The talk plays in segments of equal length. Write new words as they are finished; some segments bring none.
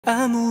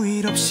아무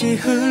일 없이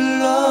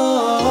흘러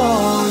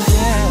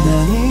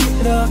난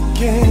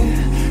이렇게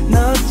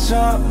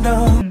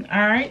너처럼.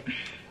 Alright,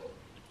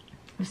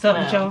 what's up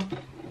with y'all?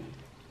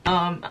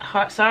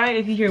 Sorry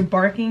if you hear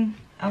barking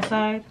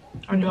outside.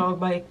 Our dog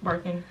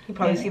barking. He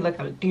probably see like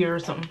a deer or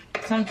something.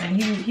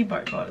 He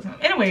barked all the time.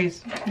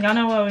 Anyways, y'all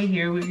know why we're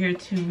here. We're here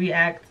to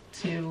react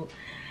to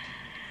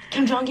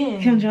Kim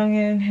Jong-un. Kim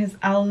Jong-un, his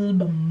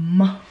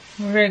album.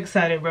 We're very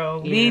excited,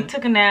 bro. Yeah. We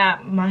took a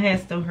nap. My head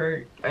still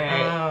hurt.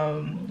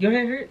 Right. Your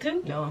hair hurt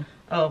too? No.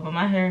 Oh, but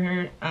my hair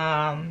hurt.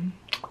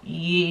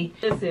 Yeah.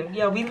 Listen,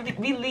 yeah,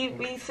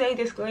 we say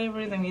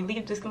disclaimers and we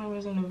leave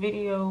disclaimers in the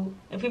video,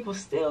 and people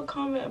still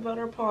comment about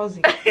our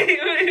pausing.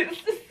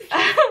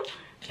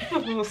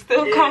 People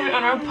still comment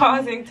on our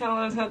pausing, telling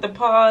us not to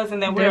pause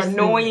and that we're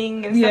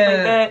annoying and stuff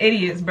like that.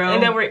 Idiots, bro.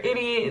 And that we're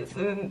idiots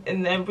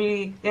and that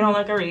they don't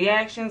like our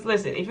reactions.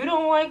 Listen, if you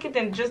don't like it,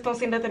 then just don't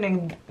say nothing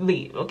and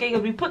leave, okay?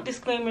 Because we put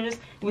disclaimers,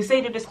 we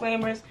say the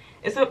disclaimers.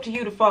 It's up to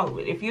you to follow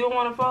it. If you don't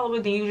want to follow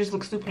it, then you just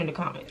look stupid in the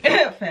comments.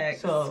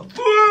 Facts. So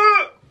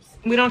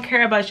we don't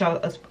care about y'all.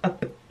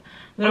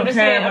 We don't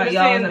care about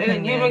y'all's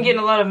opinion. You've been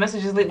getting a lot of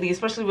messages lately,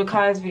 especially with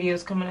Kai's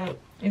videos coming up.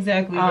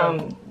 Exactly. A lot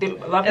of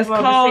people it's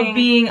called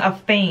being a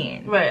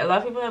fan. Right. A lot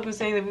of people have been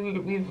saying that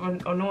we're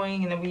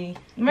annoying and that we.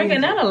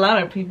 American, not a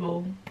lot of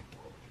people.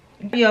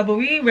 Yeah, but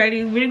we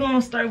ready. We're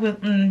gonna start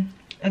with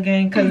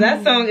again because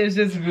that song is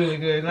just really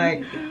good.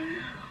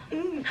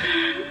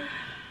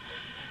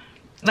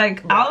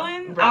 Like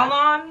Alan,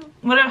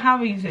 whatever,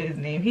 however you say his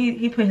name,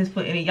 he put his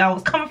foot in it. Y'all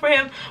was coming for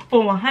him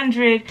for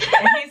 100,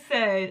 and he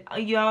said,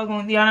 y'all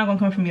not gonna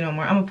come for me no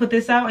more. I'm gonna put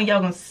this out, and y'all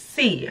gonna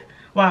see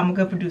why I'm a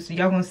good producer.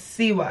 Y'all gonna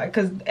see why.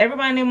 Cause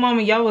everybody in the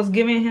moment, y'all was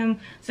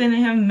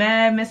sending him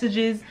mad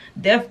messages,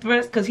 death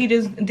threats, cause he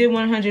just did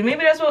 100.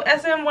 Maybe that's what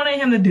SM wanted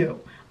him to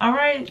do. All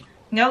right,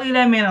 y'all leave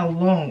that man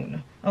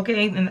alone,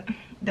 okay? And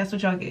that's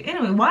what y'all get.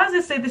 Anyway, why does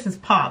it say this is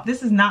pop?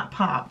 This is not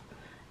pop.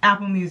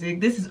 Apple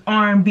Music. This is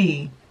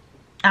R&B.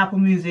 Apple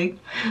Music.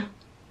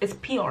 It's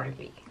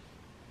PRV.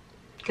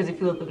 Because if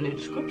you look in the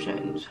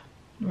descriptions.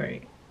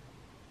 Right.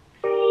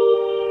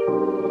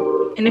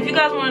 And if you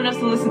guys wanted us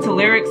to listen to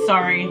lyrics,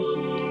 sorry,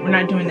 we're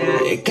not doing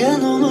that.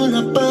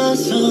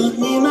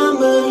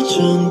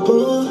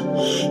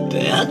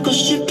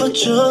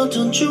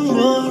 Don't you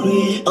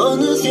worry.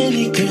 어느새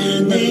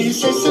네가 내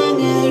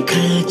세상을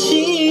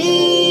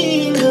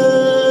가진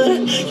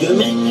걸. You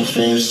make me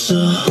feel so.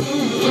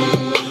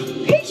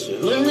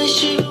 숨을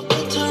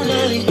내쉬고부터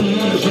like.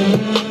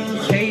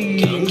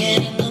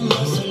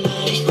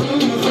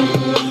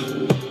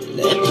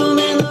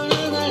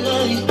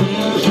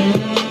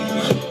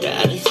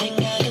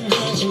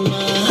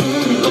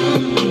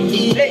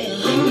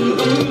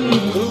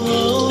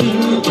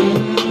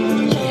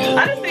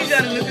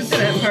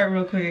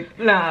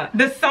 Nah,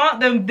 the song,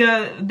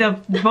 the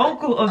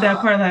vocal of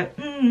that part, like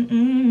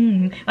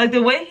like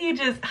the way he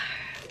just,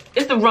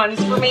 it's the runs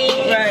for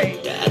me, right?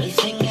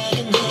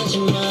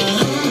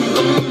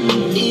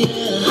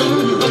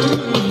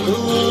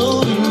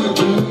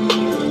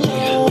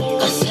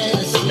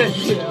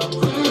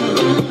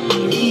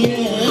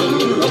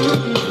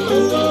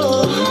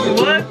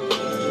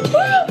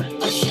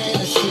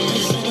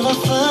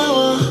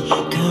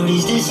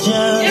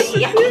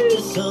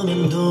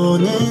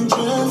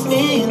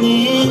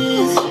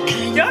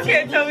 Y'all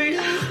can't tell me.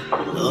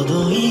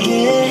 너도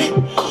이게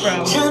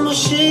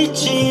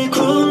잘못일지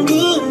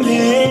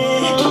궁금해.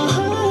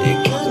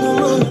 내가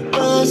너무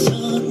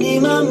나빠서 네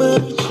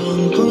맘을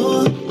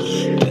전부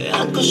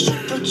빼앗고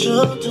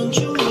싶어져. Don't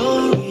you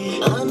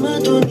worry.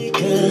 아마도 네가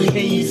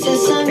이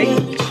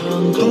세상을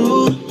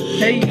전부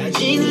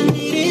가지는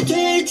일이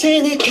될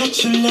테니 got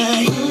you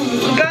like.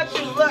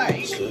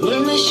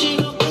 숨을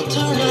내쉬고부터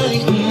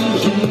like.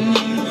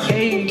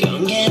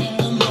 경계는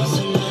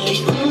넘어서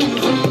like.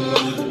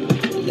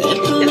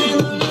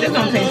 This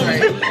don't taste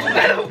right.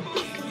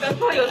 That's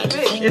why you're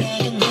spit.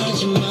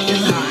 It's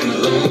not.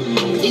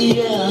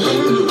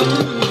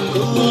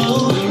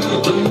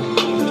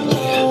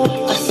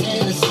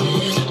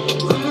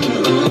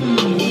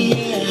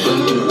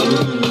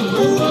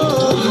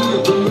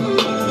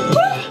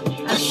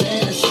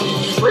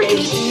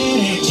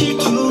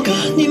 질투가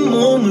네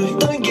몸을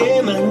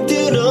떨게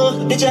만들어.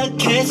 내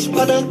자켓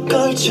바닥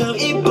걸쳐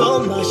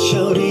입어 my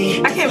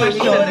shorty. I can't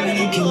believe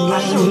shorty.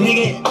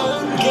 네게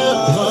안겨.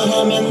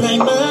 원하면 날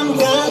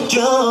맘가줘.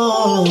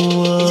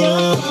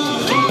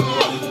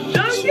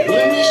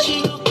 숨을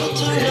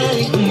내쉬고부터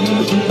like.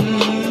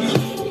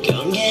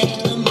 경계를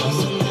넘어서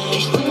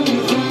like.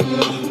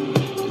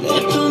 내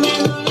품에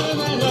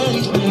놀러가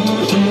like.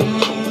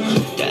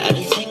 다른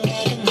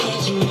생각은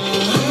하지 마.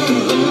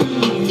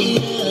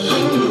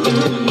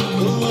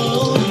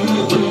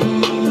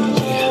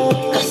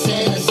 I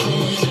said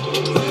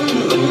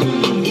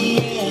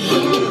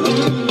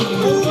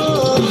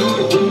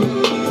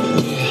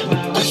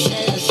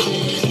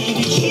입이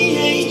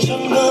취해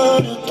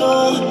잊혀버려도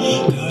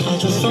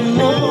걸어줬어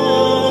뭘.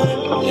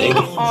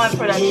 Come on,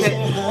 production.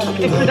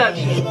 The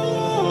production.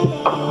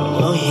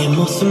 너의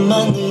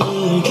모습만 늘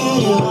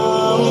그려.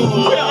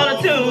 Put it on a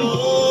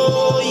tune.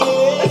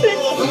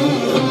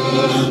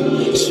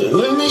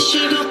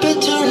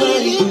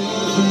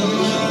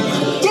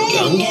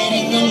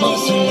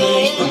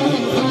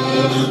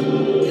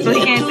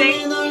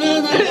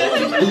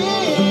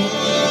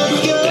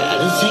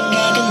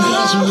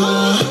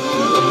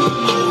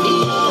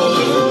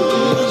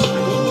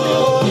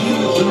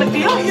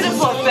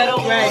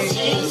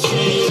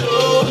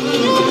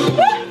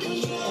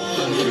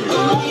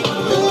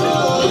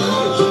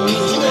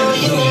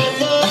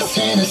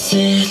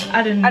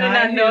 I did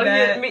not know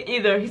that. Me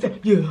either. He said,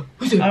 yeah.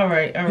 All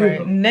right.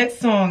 Next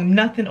song,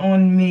 Nothing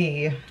on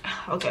Me.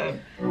 Okay.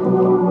 So,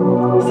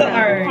 all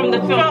right. From the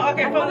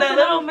film. From the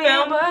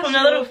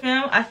little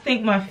film, I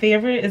think my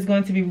favorite is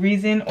going to be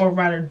Reason or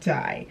Ride or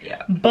Die.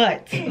 Yeah.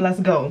 But let's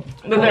go.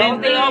 But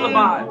they all the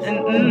vibes.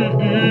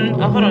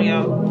 Oh, hold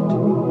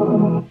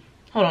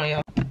on,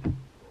 y'all.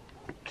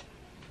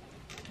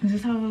 Is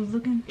this how it was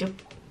looking? Yep.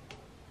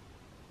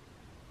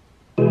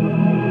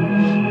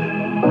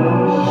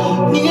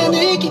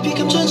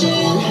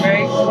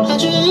 Right.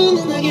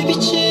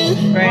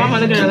 Right. I'm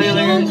gonna look at her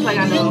lyrics like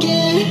I know.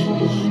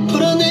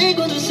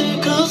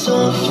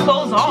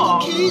 Close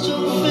off.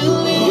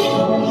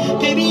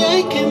 Baby,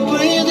 I can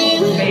breathe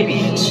in.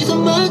 Baby.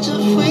 시선마저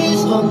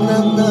freeze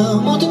없는 나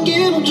모든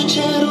게 멈춘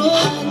채로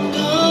한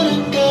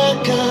걸음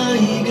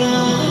가까이 가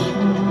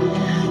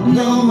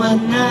너와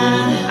나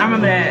I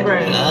remember that.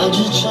 Right.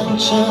 아주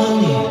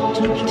천천히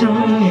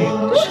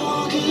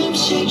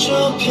조금씩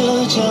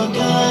좁혀져가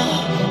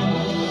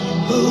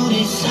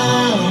우리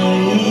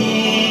사이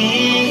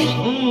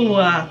Ooh. I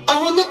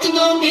want nothing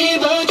on me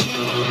but you.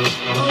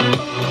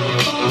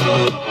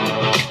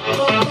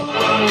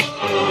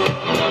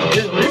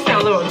 This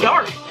sounds a little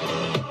dark.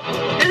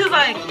 This is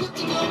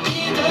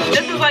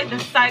like the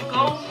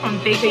Psycho from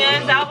Big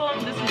Man's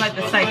album. This is like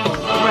the Psycho.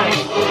 Right.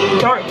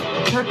 Dark.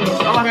 Darkness.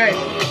 Oh, Right.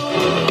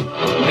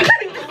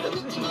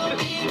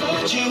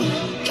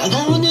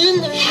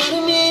 다가오는 날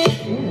여름이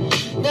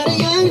나를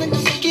향한 그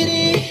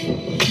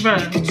손길이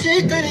Bruh.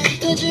 끝을 따라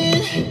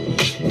흩어진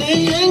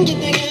내 향기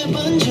내게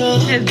번져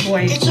His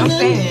voice. I'm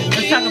saying.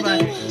 Let's talk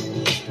about it.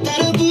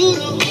 따라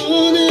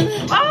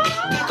불어오는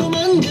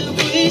달콤한 그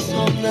breeze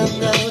없는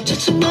나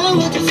저참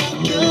나와도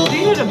섞여 Do you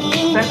hear the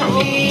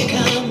background? 네가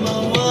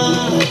나와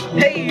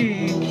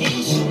Hey. 이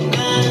순간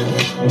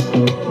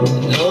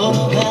너무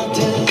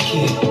가득히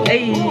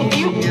Hey.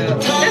 His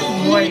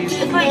voice.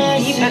 It's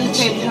like deep at the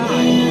same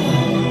time.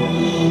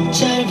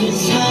 짧은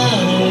사이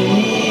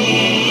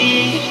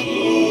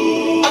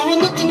I want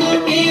nothing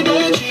on me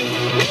but you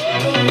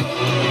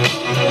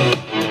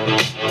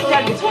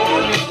That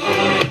guitar.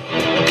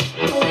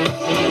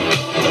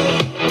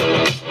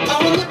 I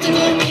want nothing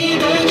on me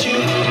but you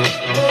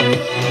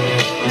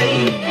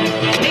Hey.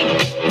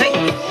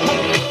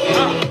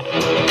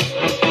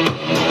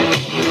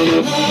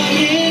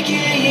 너에게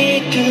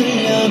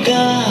이끌려가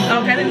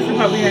Okay, this is the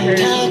part we had heard.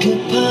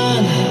 다급한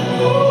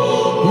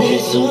내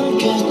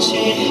손끝이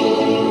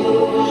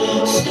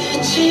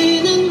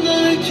스치는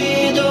날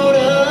뒤돌아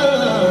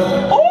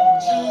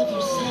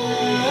잡을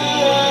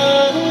사이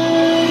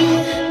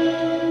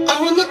I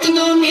want nothing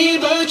on me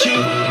but you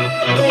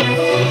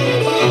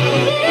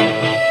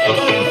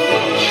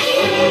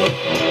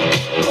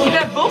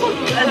That vocals,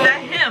 is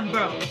that him,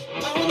 bro? I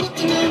want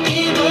nothing on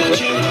me but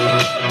you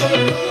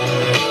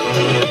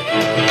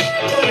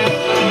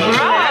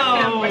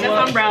Bro. That's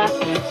him, bro.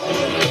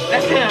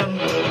 That's him.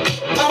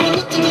 I want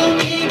nothing on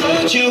me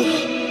but you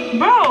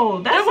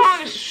Bro, that That song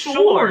song is is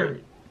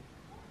short.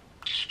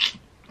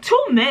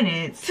 2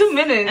 minutes. 2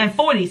 minutes. And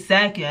 40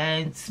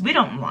 seconds. We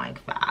don't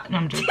like that. No,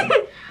 I'm joking.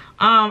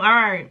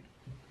 Alright.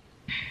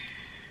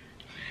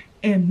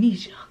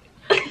 Amnesia.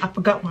 I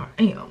forgot where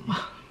I am.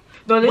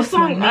 No, this What's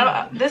my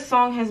song, this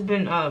song has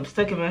been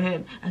stuck in my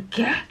head. I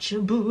got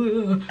you,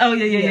 boo. Oh,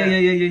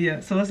 yeah.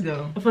 So let's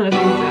go. I feel like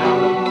it's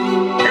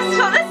out. This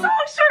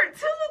song short.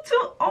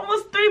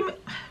 Almost 3 minutes.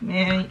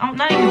 Man,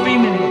 not even 3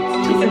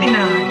 minutes.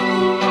 2:59.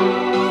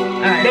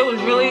 Alright. They was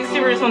really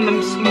serious on the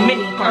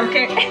mini part.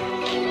 Okay.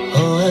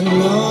 Oh I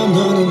know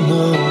no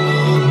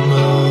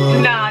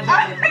Nah, we're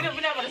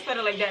not gonna spell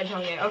it like that,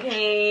 Jungin.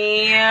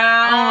 Okay.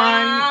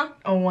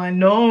 Oh, I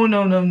know.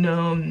 No.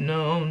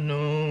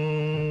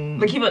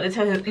 But he about to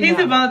tell his. He's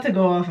no. about to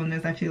go off on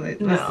this, I feel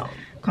it. Let's No.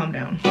 calm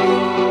down. No.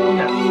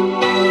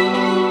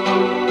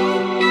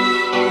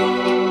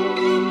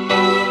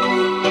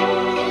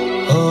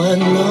 Oh I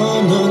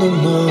know no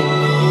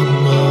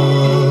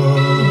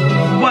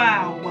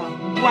Wow.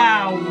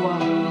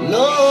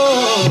 No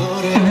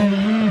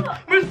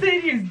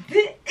Mercedes.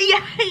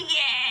 Yeah.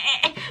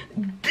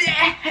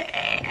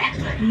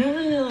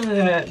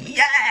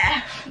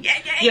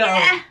 Yo,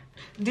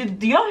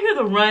 do y'all hear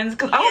the runs?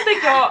 Cause I don't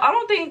think you guys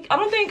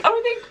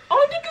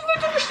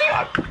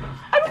understand.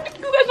 I don't think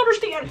you guys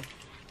understand.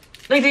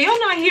 Like, do y'all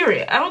not hear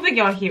it? I don't think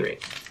y'all hear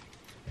it.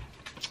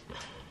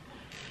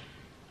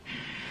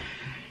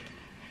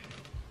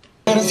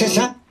 다른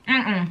세상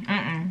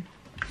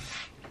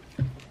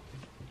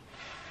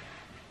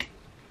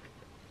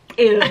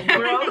Ew,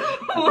 bro.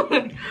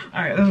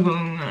 Alright, let's go.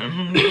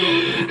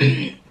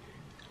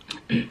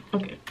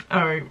 Okay.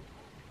 Alright.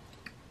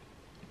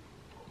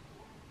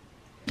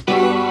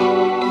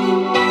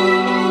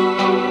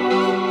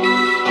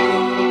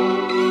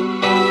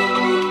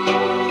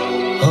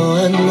 Oh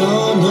I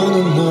know no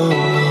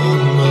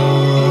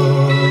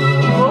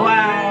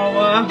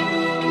Wow.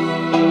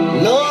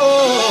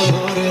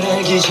 너를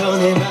알기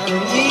전에 나는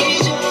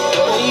잊어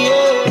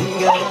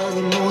네가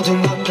아닌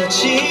모든 건 다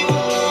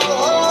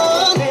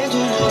지워 내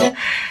눈에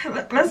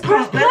Let's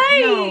Press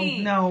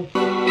play. No.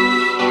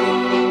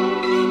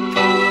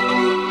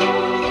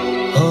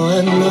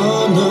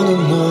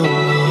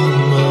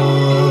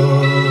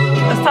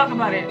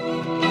 about it.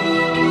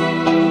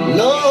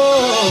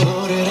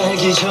 너를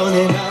알기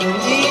전에 나는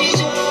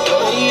잊어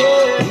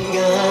네가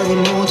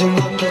아닌 모든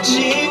건 다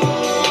지워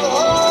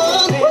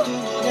내 두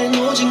눈엔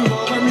오직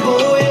너만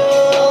보여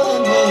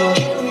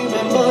Can't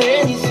remember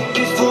anything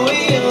before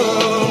you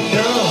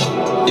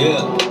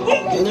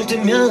눈을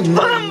뜨면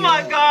Oh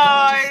my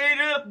god.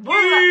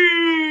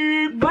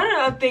 Why did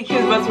I think he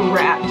was about to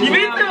rap? Me too,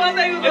 I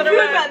thought he was If about he to was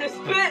rap. about to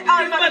spit, I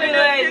was about to be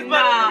like,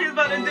 nah.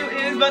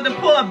 He's about to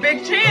pull a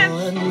big chance.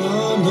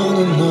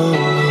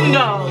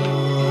 No.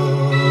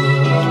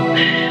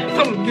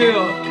 Some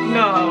girl.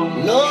 No.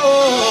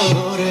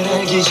 너를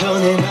알기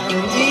전에 나는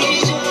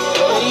잊어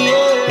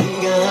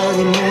네가 아닌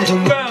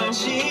모든 걸 다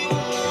지워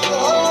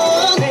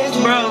내 두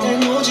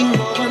눈엔 오직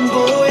너만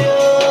보여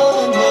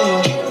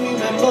Can't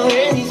remember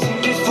anything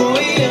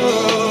before you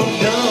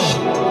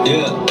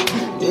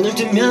눈을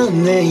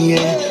뜨면 내게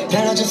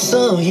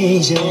달라졌어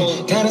이제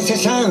다른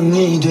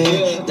세상이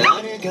돼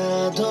나를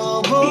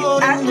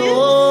가둬버린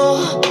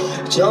너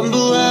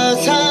전부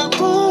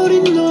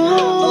앗아버린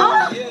너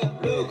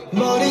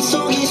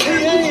머릿속이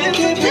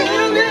새하얗게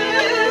변해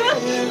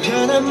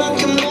변한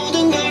만큼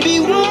모든 걸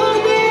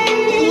비워내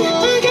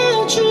I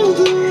got you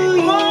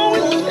boo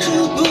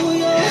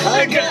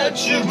I got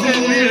you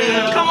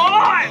boo Come on.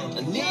 I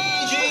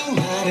need you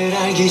나를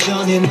알기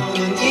전에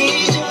너는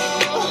잊어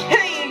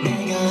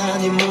내가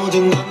아닌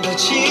모든 건 다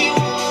지워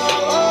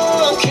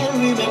Can't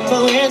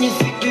remember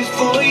anything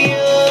before you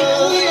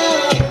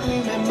Can't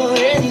remember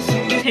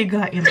anything before He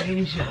got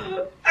amnesia.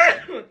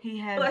 He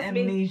has Bless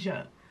me.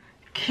 amnesia.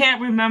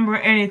 Can't remember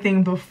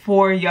anything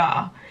before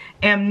y'all.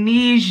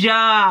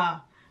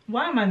 Amnesia.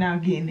 Why am I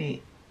not getting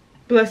it?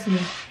 Bless me.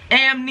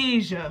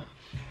 Amnesia.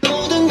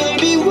 모든 걸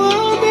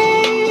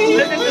비워내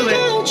Listen to it.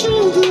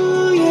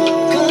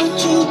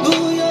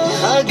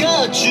 I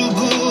got you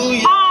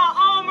boo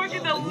Oh, look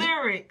at the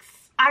lyrics.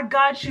 I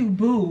got you,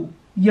 boo.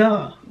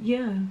 Yeah.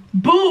 Yeah.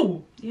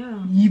 Boo.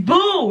 Yeah. You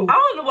boo. I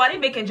don't know why they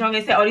making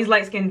Jungin say all these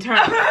light skinned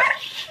terms.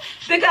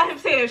 They got him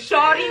saying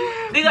shawty.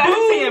 They got him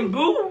saying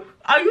boo.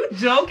 Are you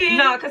joking?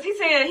 Nah, cause he's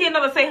saying he'll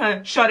never say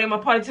her shawty. I'm a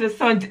party to the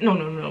sun.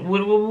 No.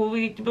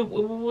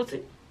 What's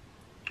it?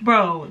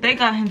 Bro, they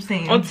got him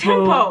saying On boo.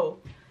 tempo.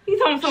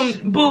 He's on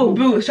some boo.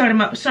 Boo. Shorty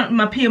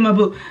my pee and my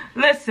boo.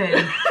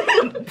 Listen.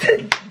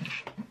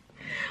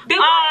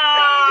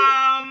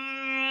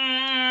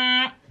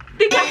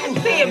 They got him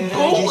saying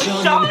boo and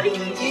shawty.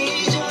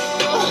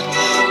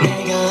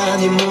 내가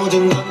아닌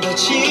모든 건 다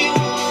지워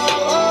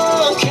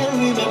Can't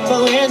remember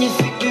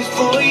anything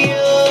before you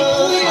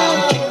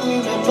Can't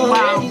remember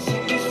Wow.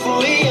 anything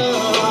before you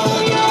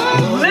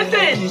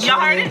Listen, y'all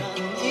heard it?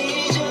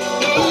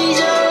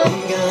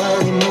 네가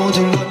아닌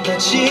모든 건 다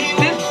지워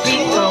This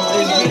beat though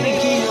is really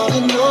기억은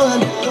너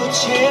하나로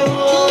채워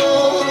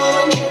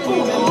Can't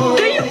remember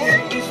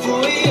anything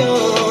before you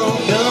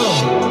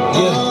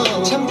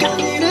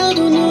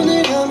잠깐이라도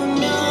눈을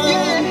감으면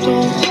또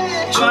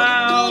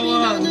조금이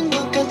나는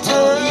것 같아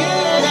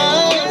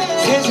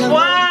세상을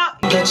Wow.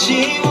 다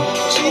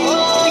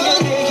지워야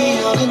내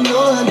기억은 너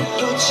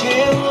하나로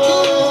채워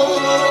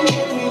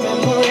Can't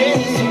remember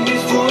anything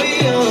before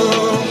you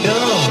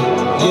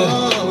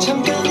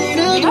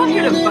잠깐이라도 Y'all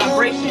hear the 눈을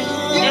vibration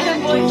in his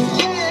voice?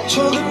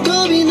 조금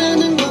겁이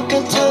나는 것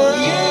같아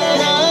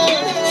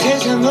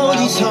세상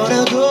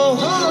어디서라도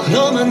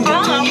너만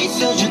곁에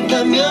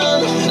있어준다면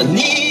I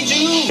need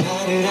you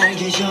나를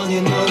알기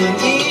전에 너는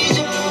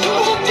잊어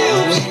내가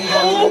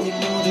아닌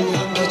모든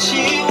건 다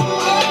지워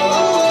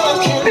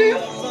Can't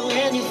remember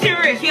anything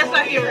Serious. Yes,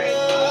 I hear it.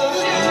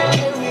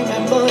 Can't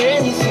remember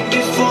anything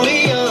before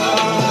you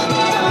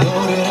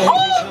너를 알기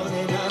전에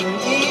나는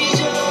잊어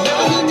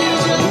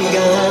네가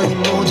아닌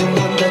모든 건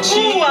다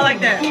지워 Ooh, I like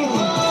that. 내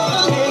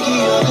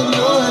기억은 너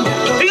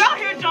하나로 Do y'all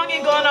hear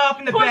Jongin going off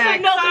in the Push back?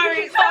 it, no, Sorry,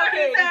 keep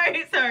talking.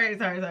 sorry.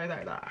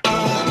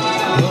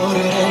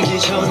 너를 알기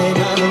전에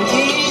나는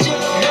잊어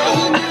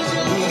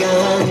네가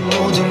아닌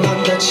모든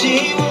건 다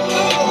지워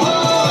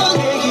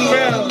내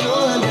기억은 너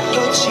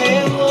하나로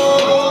채워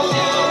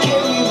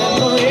Can't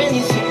remember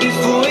anything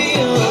before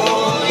you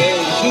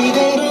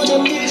이대로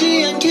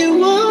잠들지 않길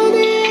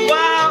원해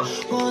Wow.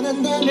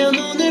 원한다면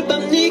오늘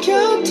밤 네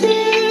곁에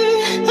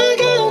I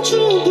got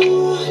you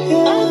boo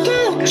I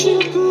got you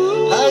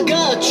boo I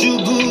got you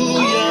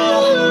boo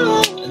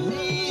yeah I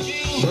need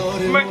you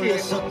너를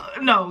Marcus, 몰랐어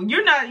no,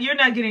 you're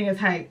not getting as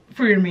hype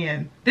for your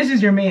man. This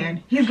is your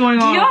man. He's going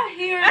Do on. y'all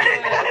hear?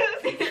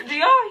 Do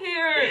y'all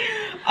hear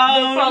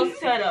the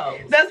falsetto?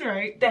 That's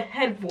right. The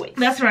head voice.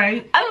 That's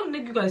right. I don't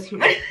think you guys hear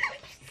it.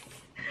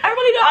 I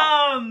really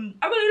don't.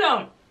 I really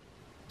don't.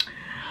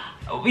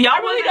 Y'all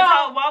really wasn't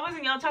don't. why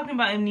wasn't y'all talking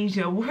about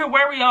amnesia? Where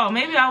were y'all?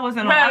 Maybe I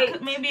wasn't.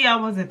 Right. Maybe I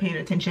wasn't paying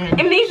attention.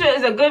 Amnesia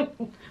is a good.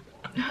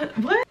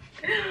 What?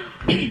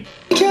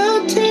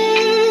 곁에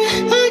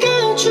I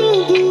got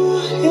you boo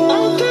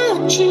I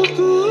got you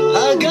boo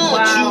I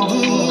got you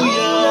boo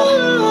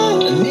yeah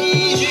I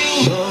need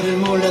you 너를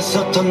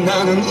몰랐었던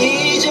나는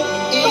잊어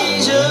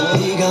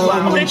네가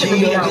없는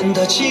기억은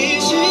다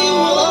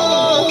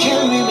지워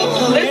Can't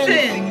remember Listen.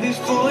 anything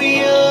before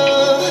you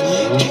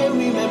Can't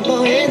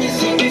remember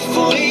anything before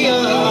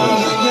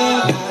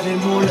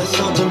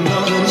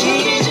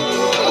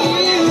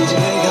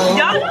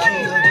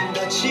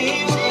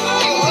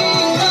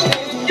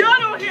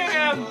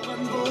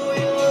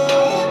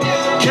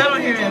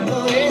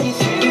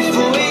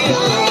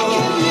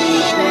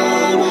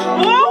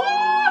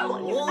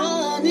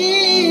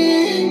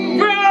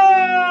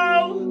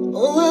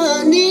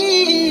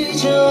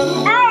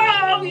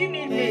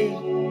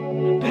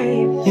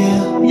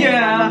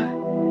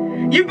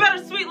You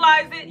better sweet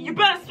lies it. You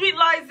better sweet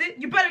lies it.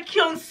 You better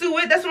kill and sue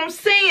it. That's what I'm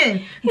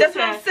saying. That's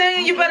what I'm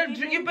saying. You better.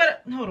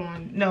 Hold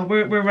on. No,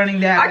 we're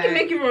running that. I can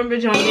make you remember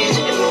John Gage. It's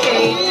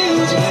okay.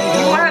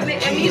 You want to have the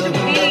amnesia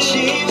please.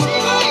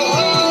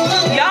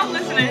 Y'all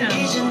listen to him.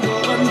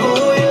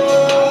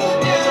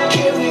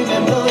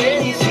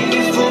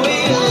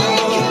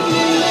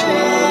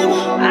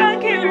 I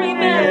can't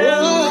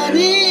remember.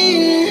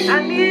 I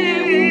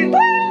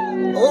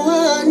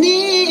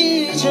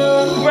need.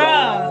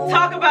 Bruh,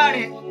 talk about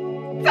it.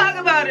 Talk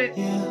about it.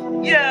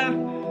 Yeah.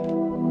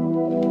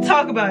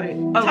 Talk about it.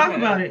 Okay. Talk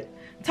about it.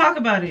 Talk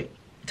about it.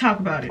 Talk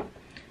about it.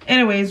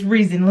 Anyways,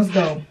 Reason, let's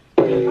go.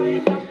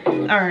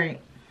 Alright.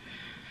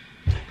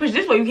 Push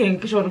this way, you can't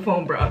control the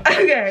phone, bro.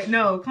 Okay,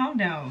 no, calm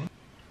down.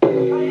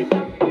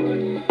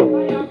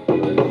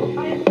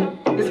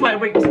 This might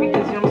break the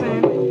speakers, you know what I'm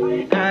saying?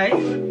 Alright.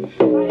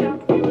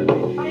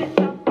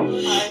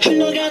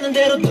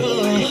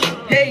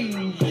 Hey.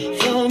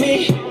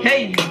 Hey.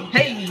 Hey.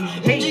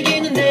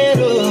 Hey.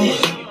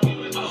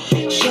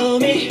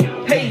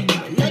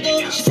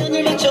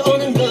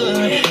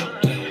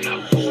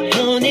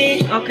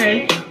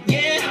 Okay.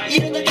 This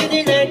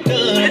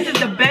is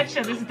the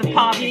betcha, this is the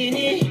poppy.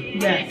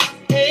 Yes.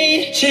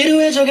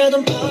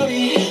 지루해져가던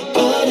party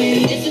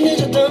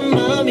느슨해졌던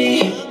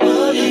맘이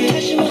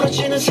다시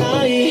멀어지는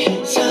사이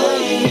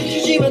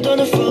주지마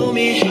더는 for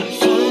me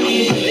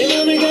내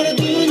맘을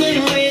가려두는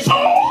reason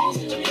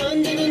슬쩍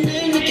건드는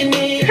날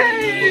느끼니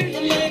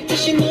말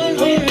듯이 널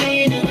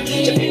올리는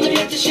잡힌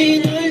말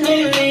듯이 널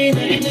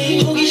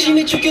놀리는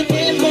호기심이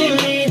쫓겨내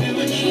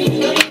몰리는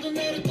누가 봐도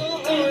나를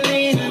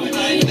떠올리는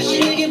다시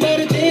내게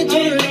발을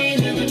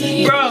되돌리는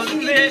Bro,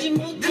 this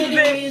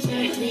is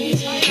it.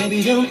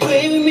 Baby don't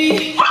play with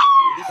me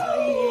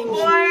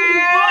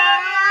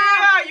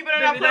You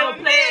better not play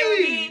with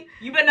me.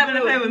 You better not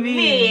play with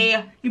me.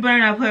 You better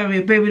not play with me.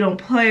 Baby, don't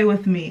play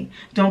with me.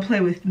 Don't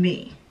play with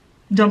me.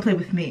 Don't play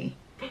with me.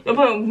 Don't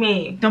play with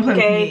me. Don't play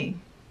with me.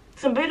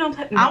 So baby, don't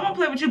play. I won't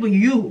play with you, but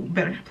you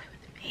better not play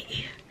with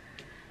me.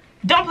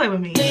 Don't play with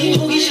me.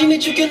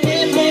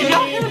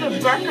 Y'all hear the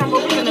background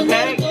vocals in the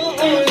back?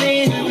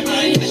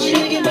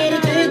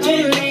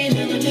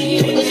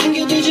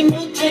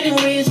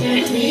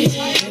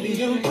 Baby,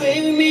 don't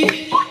play with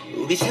me.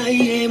 우리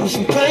사이에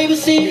무슨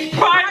privacy?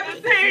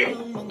 Privacy.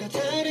 뭔가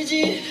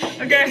다르지.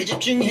 Okay.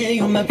 집중해,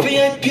 you're my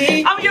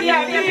VIP. I'm your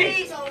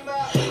VIP.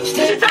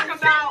 What you talking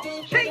about?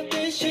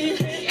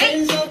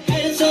 Hands up,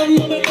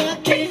 몸을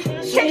밖에. I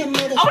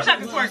wish I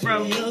could twerk,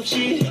 bro.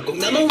 꼭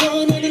나만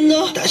원하는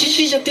너. 다시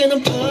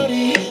시작되는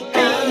party.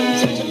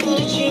 살짝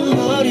부딪힌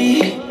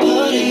머리.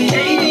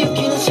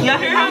 Y'all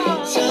hear him?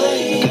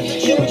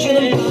 춤을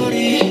추는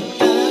party.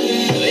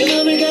 내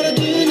맘을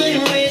가로두는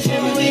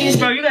reason.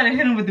 Bro, you gotta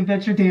hit him with the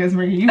betcha dance,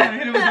 Ricky. You gotta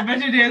hit him with the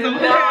betcha dance. Don't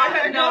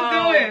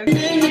do it.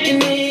 날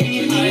느끼니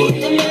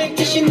어떤 말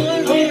듯이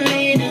널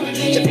올리는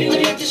잡힌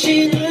말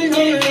듯이 널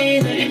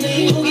놀리는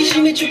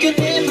호기심이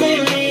쫓겨내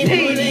몰리는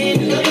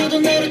누가 봐도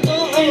나를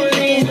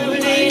떠올리는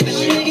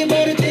다시 내게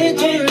발을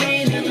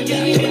되돌리는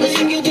내가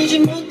숨겨두지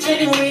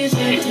못하는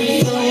reason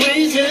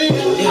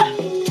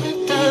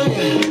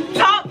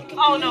Stop.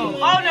 Oh no.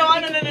 Oh no. Oh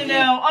no no no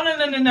no. Oh no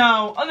no no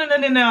no. Oh no no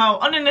no no.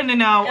 Oh no no no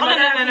no. Oh no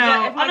no no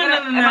no. Am I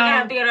gonna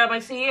have to get out of my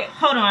seat?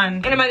 Hold on.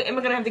 And am I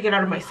gonna have to get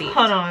out of my seat?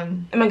 Hold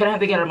on. Am I gonna have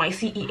to get out of my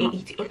seat?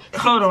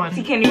 Hold on.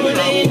 He can't even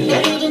tell.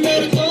 누가 봐도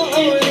나를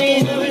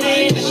떠올리는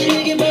다시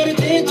내게 발을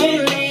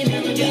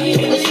되돌리는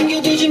내가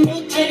숨겨두지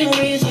못하는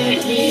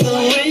reason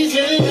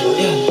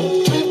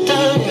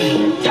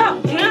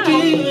Top down.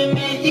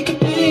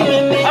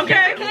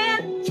 Okay.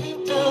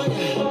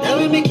 Now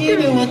let me give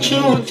you what you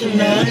want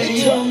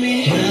tonight. Tell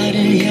me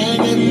나를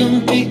향한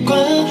눈빛과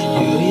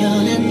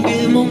유연한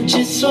그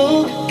몸짓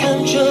속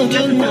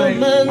감춰둔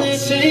너만의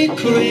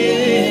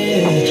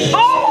secret.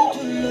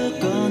 둘러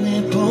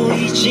꺼내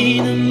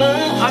보이지는 마.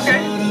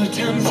 서로를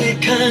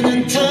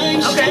탐색하는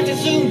time. 같은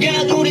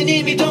순간 우린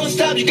이미 don't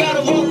stop. You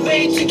gotta walk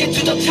way to get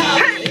to the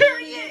top.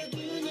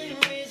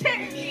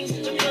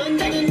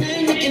 건드는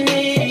날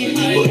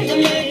느끼니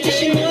어떤 말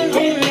듯이 널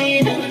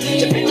올리는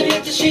잡힌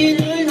말 듯이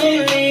널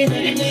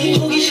놀리는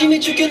호기심이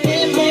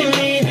쫓겨내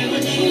몰리는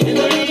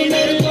누가 봐도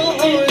나를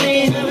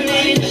떠올리는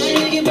다시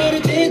내게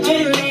발을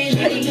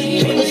되돌리는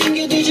내가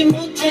숨겨두지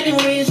못하는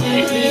reason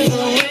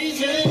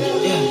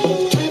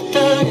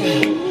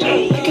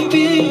You can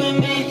be with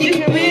me, you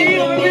can be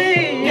with me,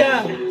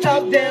 yeah.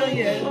 Top down,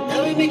 yeah.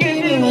 Now let me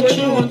give you what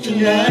you want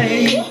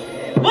tonight.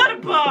 What a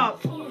bop.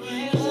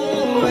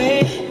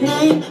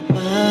 난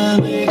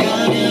맘을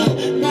가려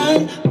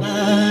난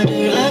말을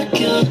아껴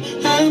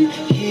I'm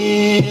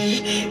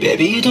here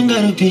Baby don't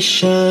gotta be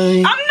shy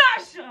I'm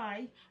not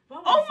shy.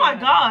 Oh my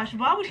gosh.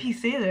 Why would he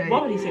say that?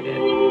 Why would he say that?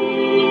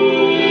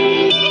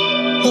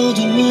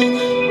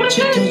 어둠은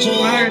짙어져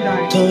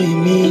더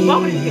이미 Why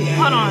would he say that?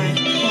 Hold on.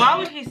 Why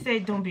would he say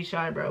don't be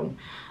shy, bro?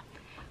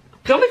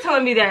 Don't be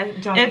telling me that,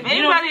 John. If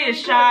anybody is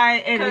shy,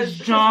 it is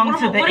Jong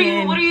to the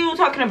end. What are you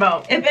talking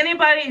about? If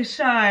anybody is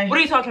shy. What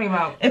are you talking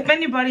about? If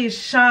anybody is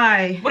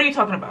shy. What are you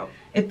talking about?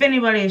 If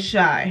anybody is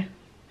shy.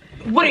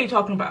 What are you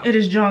talking about? It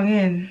is Jong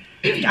In.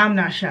 I'm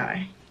not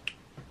shy.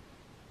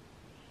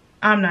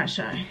 I'm not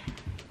shy.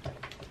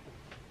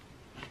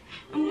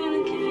 I'm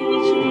gonna give you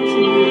what you want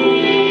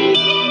tonight.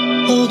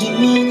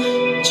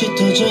 어둠은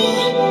짙어져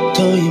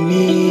더 이미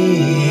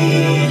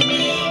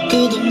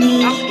끝없는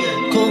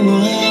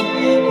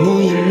공허한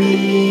무의미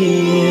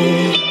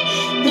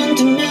눈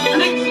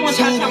뜨면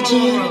사라져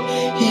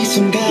이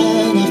순간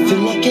I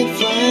feel like I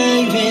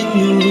fly when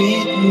you're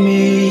with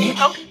me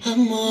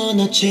I'm on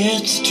a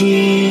jet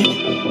stream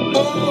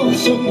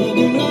속력을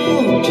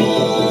높여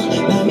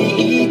맘이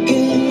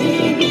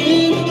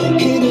이끌리는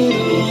그대로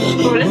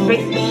못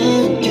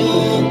맡겨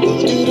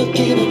부드럽게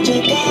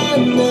던져가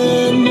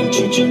난 멈출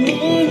줄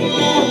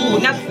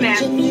몰라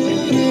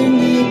전율을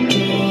느껴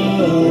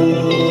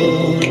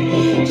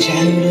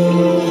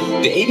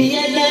자유로워 Baby I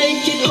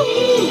like it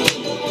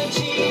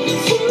뜨거워지는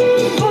숨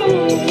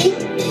함께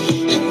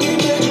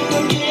마주한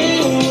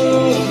괴로워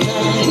날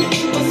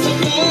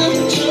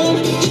벗어나죠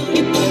저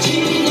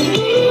깊어지는 물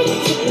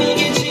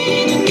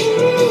선명해지는 물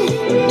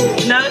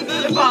Now this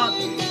is about.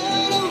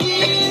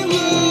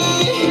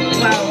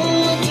 Wow.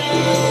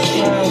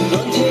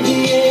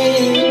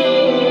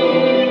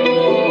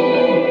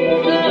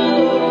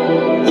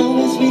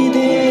 Always be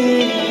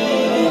there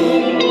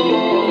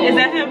Is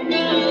that him?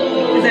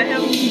 Is that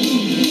him?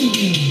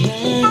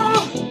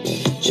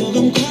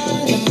 조금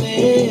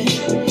과감해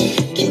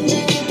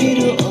긴장할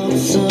필요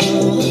없어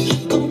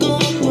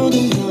꼼꼼한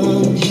모든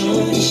건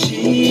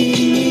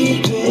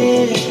현실이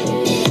돼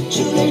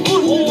주말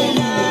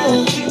돌아가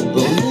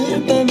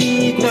오늘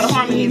밤이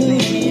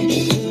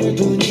고스란히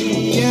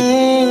둘뿐이야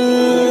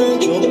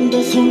조금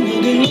더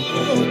속력을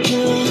높여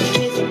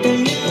계속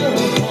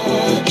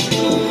달려가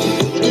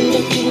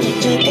부드럽게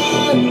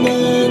던져가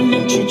난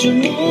멈출 줄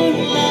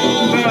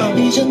몰라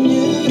이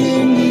전율을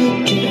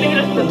느껴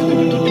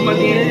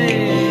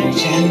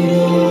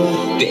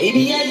자유로워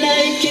Baby I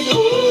like it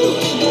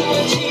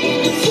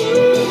뜨거워지는 숨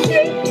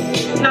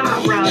Nah,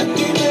 bro.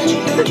 함께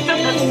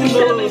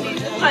마주한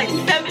Like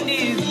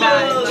 70s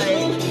vibe.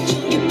 Like.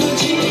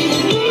 깊어지는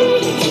물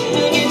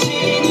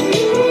선명해지는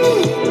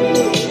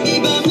이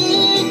밤을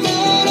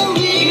따라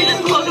You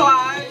just close your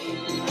eyes.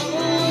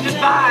 Just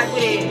vibe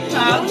with it.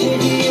 Huh?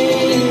 Nothing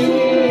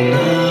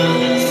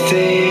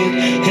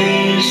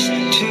else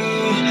to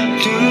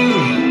do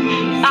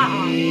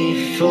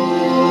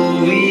before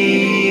we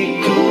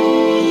go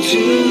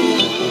to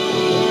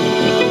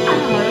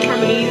That's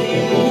harmony.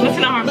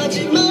 Listen to harmony.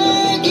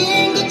 마지막인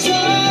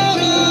것처럼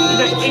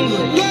That's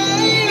English.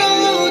 right now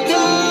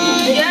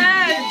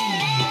Yes.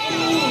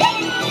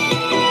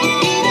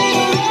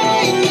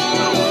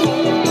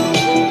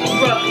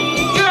 Bro.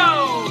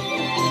 Girl.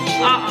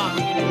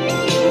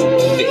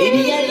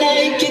 Baby I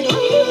like it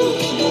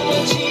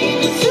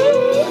뜨거워지는 숨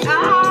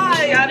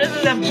Y'all, this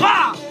is a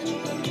bop.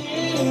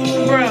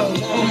 Bro.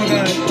 Oh my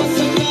god.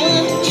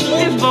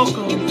 His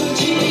vocals.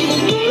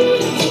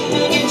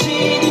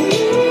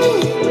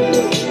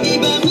 이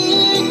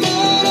밤을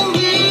따라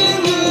we'll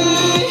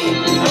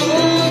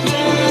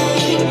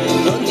ride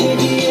until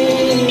the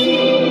end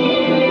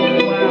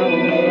Wow.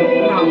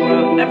 Wow, bro.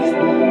 That's,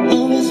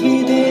 always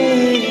be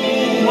there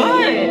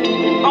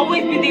what?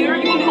 Always be there?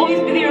 You gonna always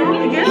be there?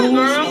 Yes, always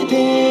girl. be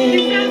there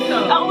You said so.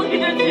 I'll always be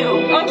there too.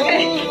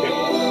 Okay.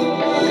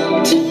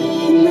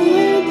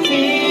 Tonight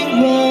be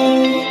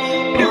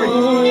right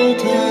all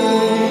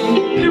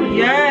time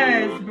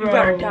Yes, bro. You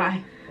better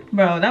die.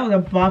 Bro, that was a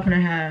bop and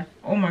a half.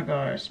 Oh my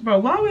gosh. Bro,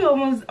 why are we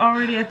almost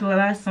already at the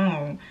last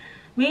song?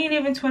 We ain't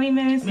even 20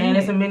 minutes Man, in.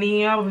 it's a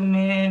mini album,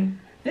 man.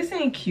 This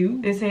ain't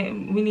cute. This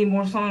ain't. We need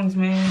more songs,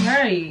 man.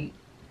 Right.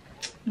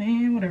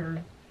 Man,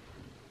 whatever.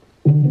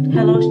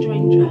 Hello,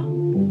 stranger.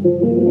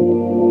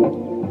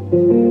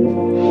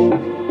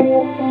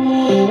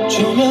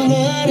 조명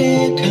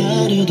아래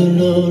가려던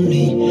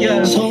롤리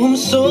Yeah. 소음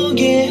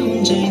속에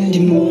혼자인 네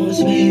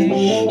모습이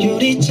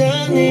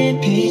유리잔에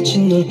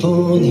비친 널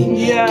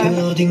보니 Yeah.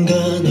 그 어딘가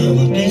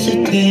나와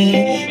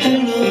비슷해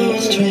Hello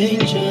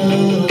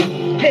stranger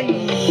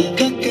Hey.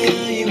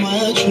 가까이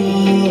와줘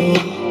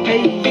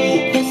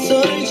Hey.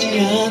 낯설지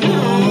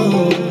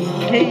않아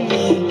Hey.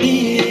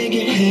 네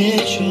얘기를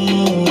해줘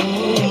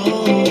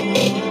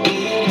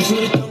무슨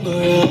일 했던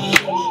거야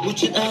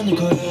묻진 않을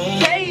거야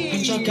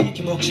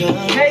끈적하게 먹자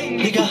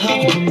네가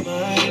하고픈 말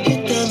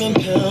있다면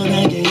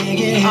편하게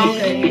얘기해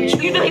Okay.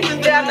 You know he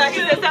just said that. He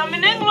said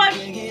something in English.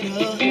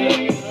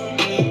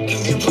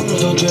 경계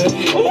풀어도 돼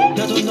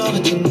나도 너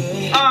같은데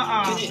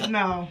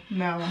No.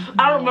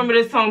 I don't remember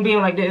this song being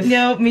like this.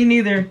 No, me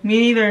neither. Me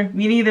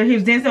neither. He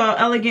was dancing all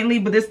elegantly,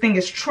 but this thing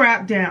is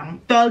trapped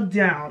down. Thugged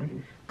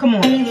down. Come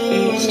on.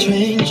 Hello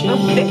stranger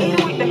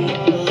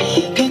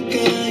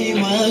가까이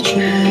와줘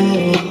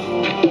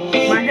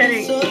My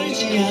headache.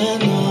 낯설지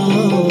않아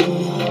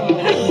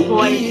His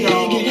voice,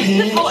 y'all.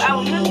 This whole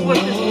album, his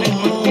voice is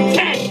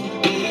 10.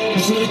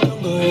 무슨 일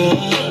했던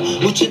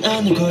거야 묻진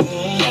않을 거야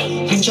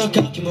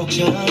끈적하게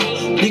먹자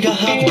네가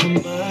하고픈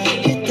말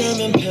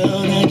있다면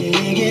편하게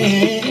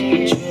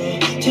얘기해줘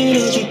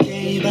들어줄게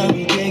이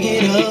밤이 꽤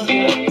길어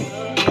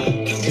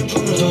경계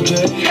풀어도 돼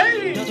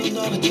나도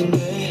너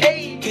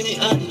같은데 괜히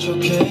아니 That's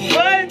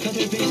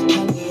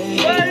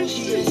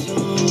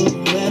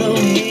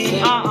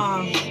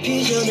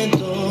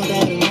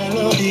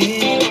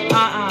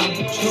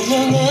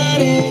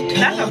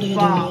a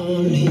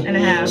ball and a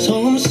half.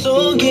 소음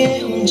속에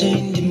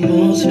혼자인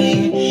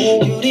뒷모습이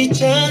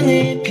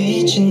유리잔에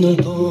비친 널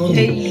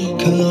보니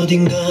그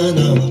어딘가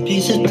나와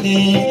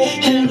비슷해.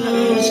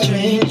 Hello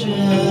stranger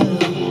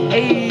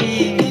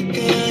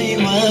가까이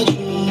와줘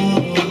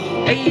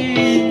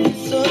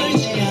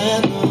낯설지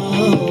않아.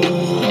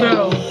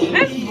 Bro,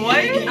 this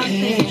boy?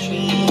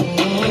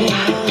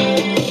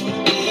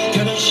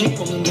 변한 식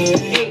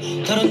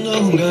없는데 다른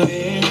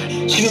누군가의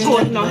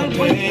지금 난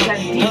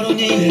바로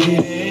네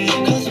얘기해.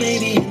 Cause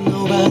baby ain't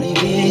nobody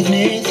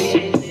business.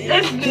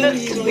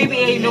 Baby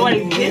ain't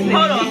nobody's business.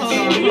 Hold on.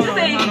 Did you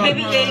say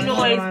baby ain't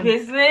nobody's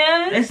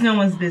business? It's no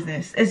one's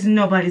business. It's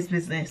nobody's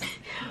business.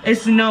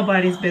 It's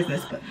nobody's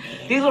business. But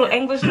These little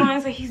English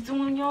lines that he's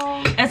doing,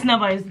 y'all. it's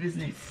nobody's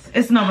business.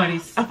 It's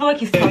nobody's. I feel like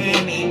he's talking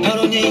to me.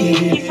 바로 네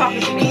얘기해. He's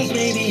talking to Cause me.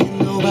 baby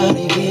ain't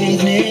nobody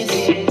business.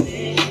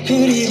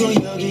 그리고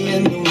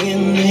여기엔 no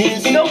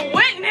witness. The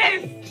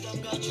witness!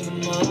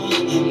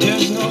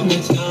 There's no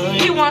next time.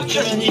 He wants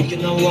to. 이게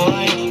나와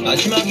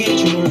마지막일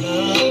줄 몰라.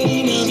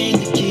 네 맘이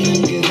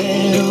느끼는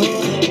그대로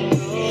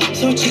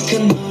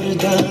솔직한 너를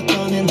다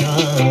꺼낸 나.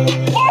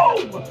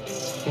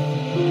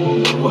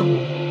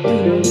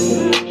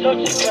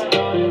 솔직한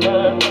너를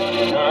다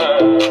꺼낸 나.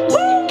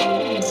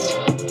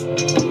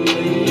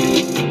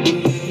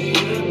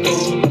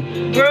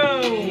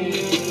 Bro,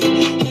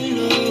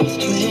 Hello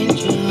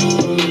stranger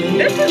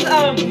this is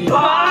a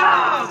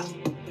bomb!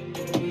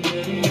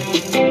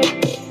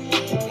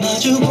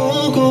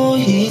 마주보고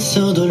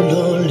있어도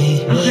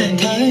롤리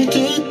닿을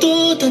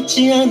듯도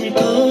닿지 않을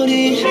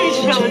거리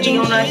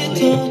점점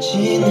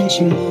흩어지는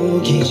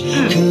침묵이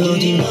그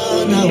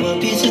어딘가 나와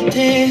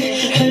비슷해.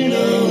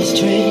 Hello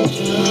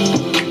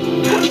stranger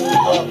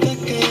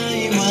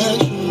가까이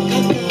와줘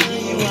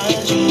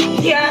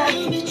Yes!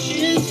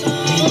 미치겠어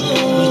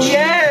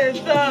Yes!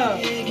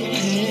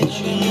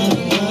 얘기해줘.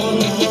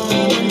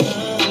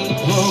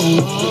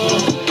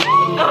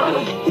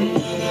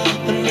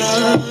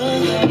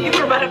 You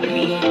were better than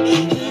me.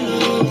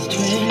 Hello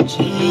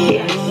stranger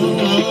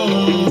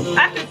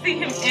I could see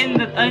him in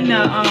the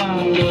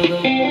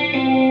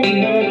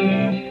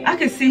I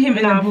could see him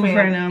in the booth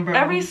right now, bro.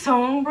 Every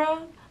song, bro,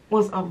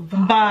 was a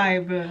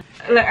vibe. vibe.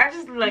 Like I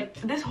just like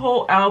this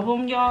whole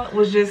album, y'all,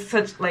 was just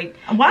such like.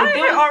 Why like,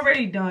 is it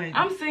already done?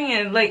 I'm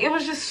saying like it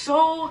was just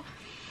so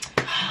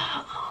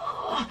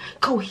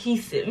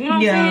cohesive. You know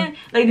what Yeah. I'm saying?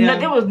 Like Yeah.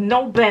 there was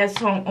no bad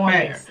song on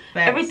Facts.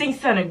 there. Everything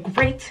sounded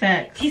great.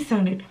 Facts. He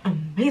sounded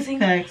amazing.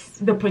 Facts.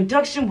 The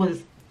production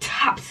was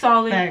top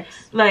solid.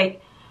 Facts.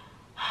 Like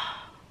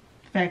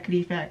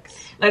Facty facts.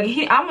 I'm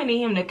gonna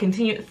need him to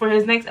continue for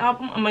his next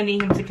album. I'm gonna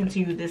need him to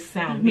continue this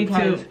sound. Me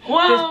because too.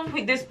 Well,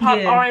 this pop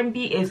yeah.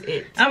 R&B is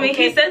it. I mean,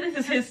 okay? he said this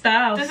is his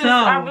style, This so. is,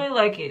 I really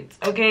like it.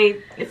 Okay,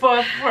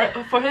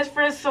 for his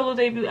first solo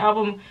debut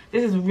album,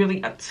 this is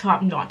really a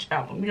top notch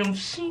album. You know what I'm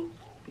saying?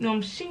 You know what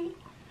I'm saying?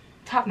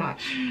 Top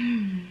notch.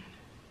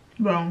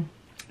 Bro,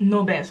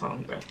 No bad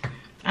song, bro.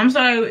 I'm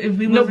sorry if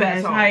we No wasn't bad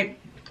as song. hype.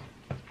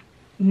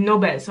 No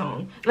bad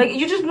song. Like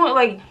you just want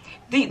like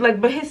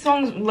but his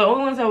songs, the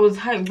only ones that was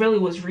hype really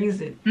was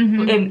Reason.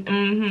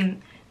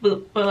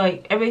 But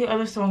like every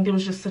other song, there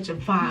was just such a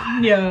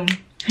vibe. Yeah.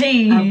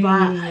 Hey. A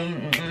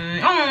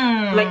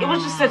vibe. Like it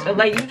was just such a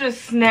like you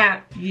just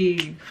snap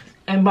Yeah.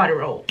 and body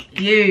roll,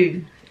 Yeah.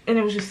 and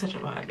it was just such a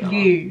vibe, y'all.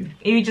 Yeah.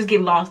 And you just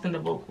get lost in the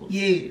vocals.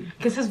 Yeah.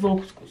 Cause his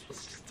vocals was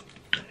just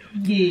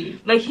Yeah.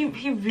 like he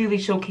really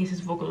showcased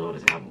his vocals on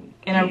this album,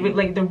 and I really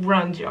like the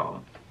runs,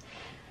 y'all.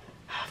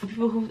 For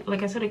people who,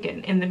 like I said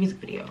again in the music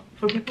video,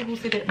 for people who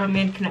say that my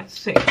man cannot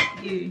sing,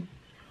 Yeah.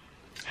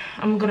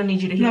 I'm gonna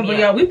need you to hear No, me but out.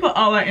 y'all, we put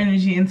all our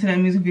energy into that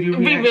music video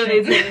We reaction.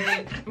 really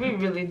did. We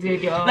really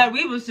did, y'all. Like,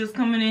 we was just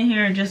coming in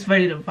here just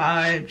ready to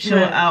vibe, chill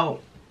Yeah.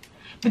 out.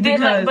 But then,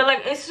 Because-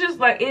 like, it's just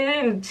like it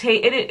didn't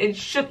take it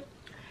shook,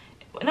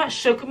 not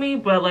shook me,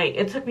 but like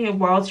it took me a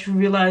while to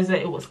realize that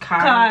it was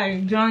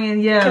Kai,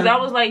 Jonghyun, yeah. Because I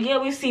was like, yeah,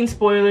 we've seen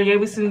Spoiler, yeah,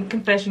 we've seen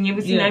Confession, yeah,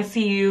 we've seen Yeah. I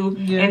See You,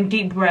 Yeah. and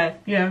Deep Breath,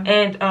 Yeah.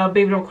 and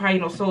Baby Don't Cry,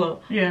 Solo.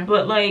 Yeah.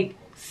 But like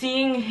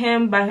seeing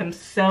him by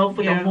himself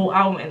with Yeah. the whole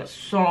album and a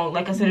song,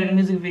 like I said in the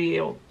music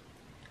video,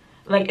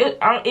 like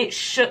it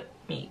shook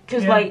me.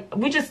 Because Yeah. like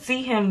we just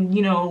see him,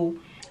 you know.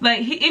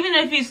 Like, even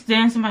if he's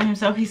dancing by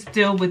himself, he's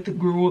still with the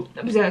group.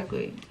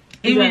 Exactly.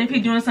 Even if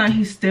he's doing something,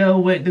 he's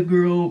still with the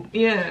group.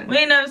 Yeah. We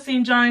ain't never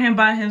seen Jonghyun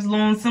by his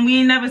lonesome. We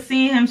ain't never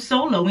seen him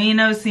solo. We ain't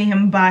never seen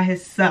him by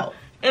himself.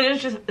 And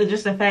it's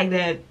just the fact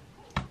that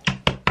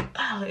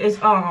it's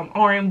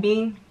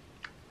R&B.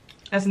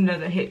 That's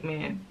another hit,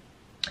 man.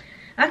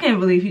 I can't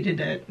believe he did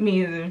that.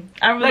 Me either.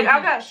 I really Like I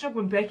can't. got shook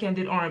when Becky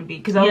did R&B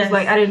because I Yes. was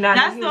like I did not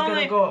That's know he was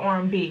the gonna only- go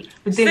R&B,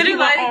 but then City he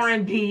went Lights,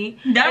 R&B,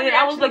 that and then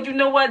I was reaction- like, you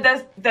know what?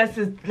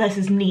 That's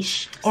his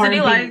niche. City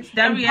R&B. Lights,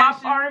 that and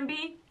reaction- pop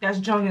R&B. That's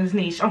Jonghyun's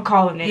niche. I'm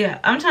calling it. Yeah,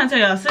 I'm trying to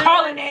tell y'all.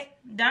 Calling it.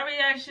 That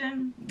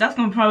reaction, that's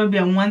gonna probably be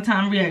a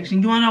one-time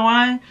reaction. You wanna know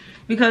why?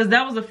 because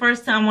that was the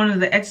first time one of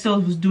the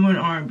EXOs was doing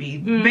R&B.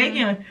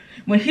 Bacon,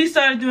 when he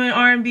started doing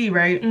R&B,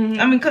 right? I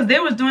mean, because they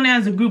was doing it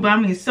as a group, but I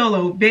mean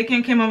solo.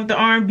 Bacon came up with the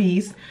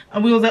R&Bs,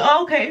 and we was like,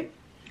 oh, okay.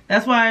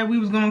 That's why we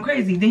was going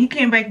crazy. Then he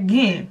came back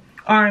again,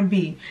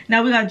 R&B.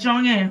 Now we got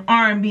Jongin,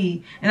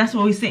 R&B, and that's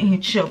why we sitting here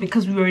chill,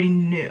 because we already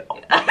knew.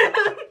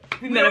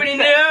 we already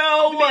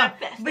knew.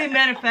 We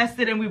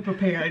manifested and we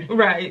prepared.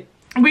 Right.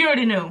 We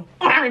already knew.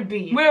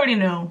 R&B. We already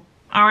knew.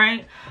 All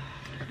right.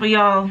 But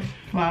y'all,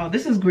 wow,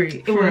 this is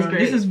great. It was great.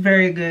 This is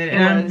very good,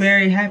 and I'm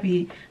very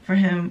happy for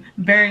him.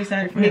 Very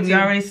excited for him. We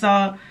already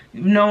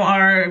know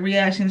our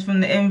reactions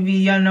from the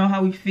MV. Y'all know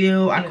how we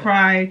feel. I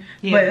cried,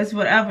 but it's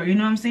whatever. You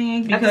know what I'm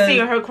saying? Because I see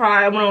her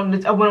cry. I went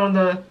on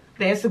the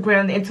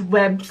Instagram, the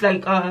interwebs,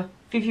 like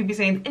Fifi be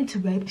saying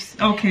interwebs.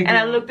 Okay. And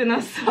I looked and I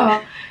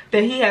saw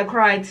that he had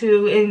cried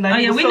too, and like, oh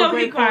yeah, we know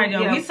he cried,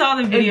 y'all. Yeah. We saw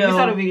the video. We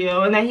saw the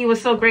video, and that he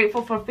was so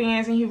grateful for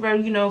fans, and he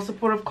wrote, you know,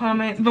 supportive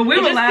comments. But we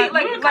were laughing.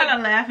 Like, we were kind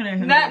of laughing at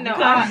him. No,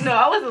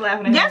 I wasn't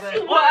laughing at him. Yes,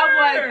 you were. Well,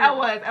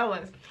 I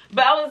was.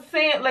 But I was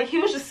saying, like, he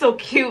was just so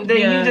cute that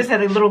you just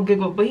had a little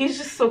giggle. But he's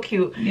just so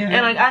cute. Yeah.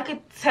 And, like, I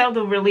could tell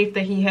the relief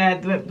that he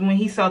had when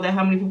he saw that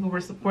how many people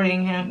were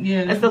supporting him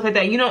and stuff like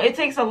that. You know, it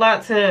takes a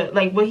lot to,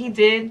 like, what he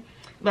did.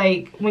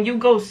 Like, when you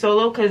go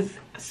solo, because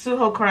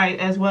Suho cried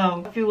as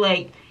well. I feel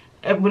like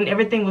when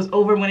everything was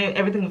over, when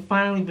everything was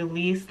finally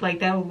released, like,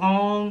 that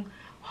long,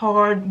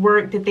 hard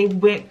work that they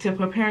went to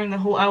preparing the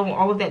whole album,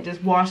 all of that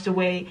just washed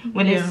away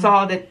when they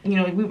saw that, you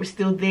know, we were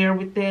still there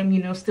with them,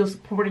 you know, still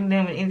supporting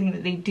them and anything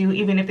that they do,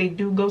 even if they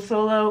do go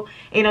solo.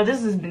 You know,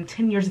 this has been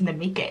 10 years in the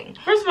making.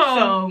 First of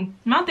all,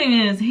 my thing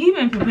is, he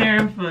been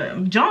preparing for,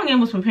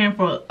 Jongin was preparing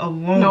for a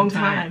long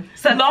time.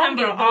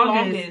 September,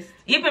 August.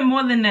 Even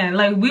more than that.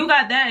 Like, we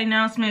got that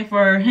announcement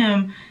for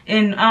him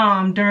in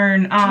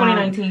during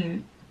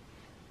 2019.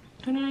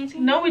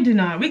 2019? No, we did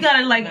not. We got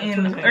it like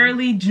in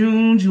early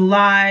June,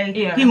 July.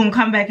 Yeah. He gonna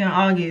come back in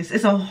August.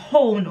 It's a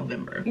whole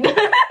November.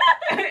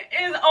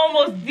 It's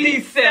almost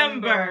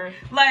December.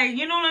 Like,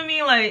 you know what I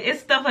mean? Like,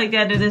 it's stuff like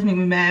that just make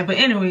me mad. But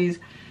anyways,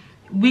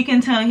 we can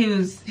tell he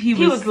was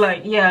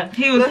like, yeah.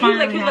 He was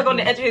like on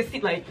the edge of his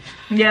seat, like,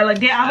 yeah,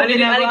 like, I hope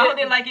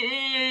they like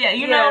it. Yeah,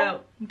 you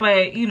know.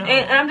 But, you know.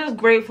 And I'm just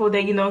grateful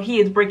that, you know,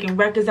 he is breaking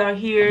records out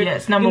here.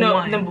 Yes, number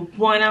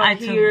one out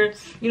here.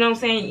 You know what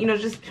I'm saying? You know,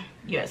 just,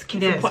 yes,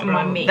 keep supporting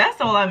my man.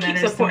 That's all I meant.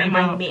 Keep supporting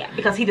my man,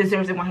 because he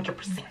deserves it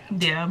 100%.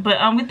 Yeah, but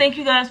we thank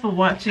you guys for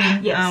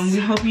watching. Yes. We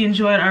hope you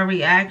enjoyed our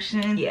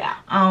reaction. Yeah.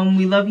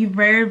 We love you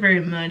very,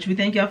 very much. We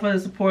thank y'all for the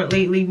support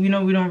lately. We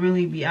know we don't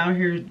really be out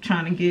here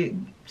trying to get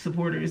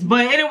supporters.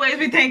 But anyways,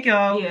 we thank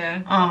y'all.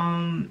 Yeah.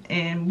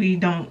 And we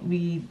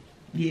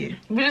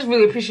just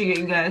really appreciate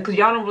you guys, because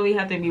y'all don't really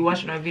have to be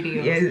watching our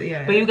videos.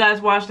 Yeah. But you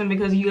guys watch them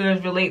because you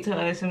guys relate to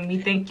us, and we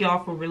thank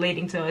y'all for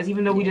relating to us,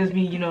 even though we just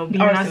be, you know,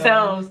 being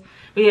ourselves.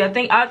 But yeah,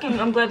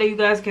 I'm glad that you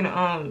guys can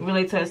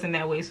relate to us in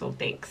that way, so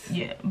thanks.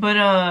 Yeah.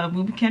 But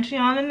we'll catch you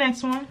on the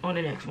next one. On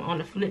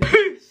the flip.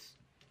 Peace.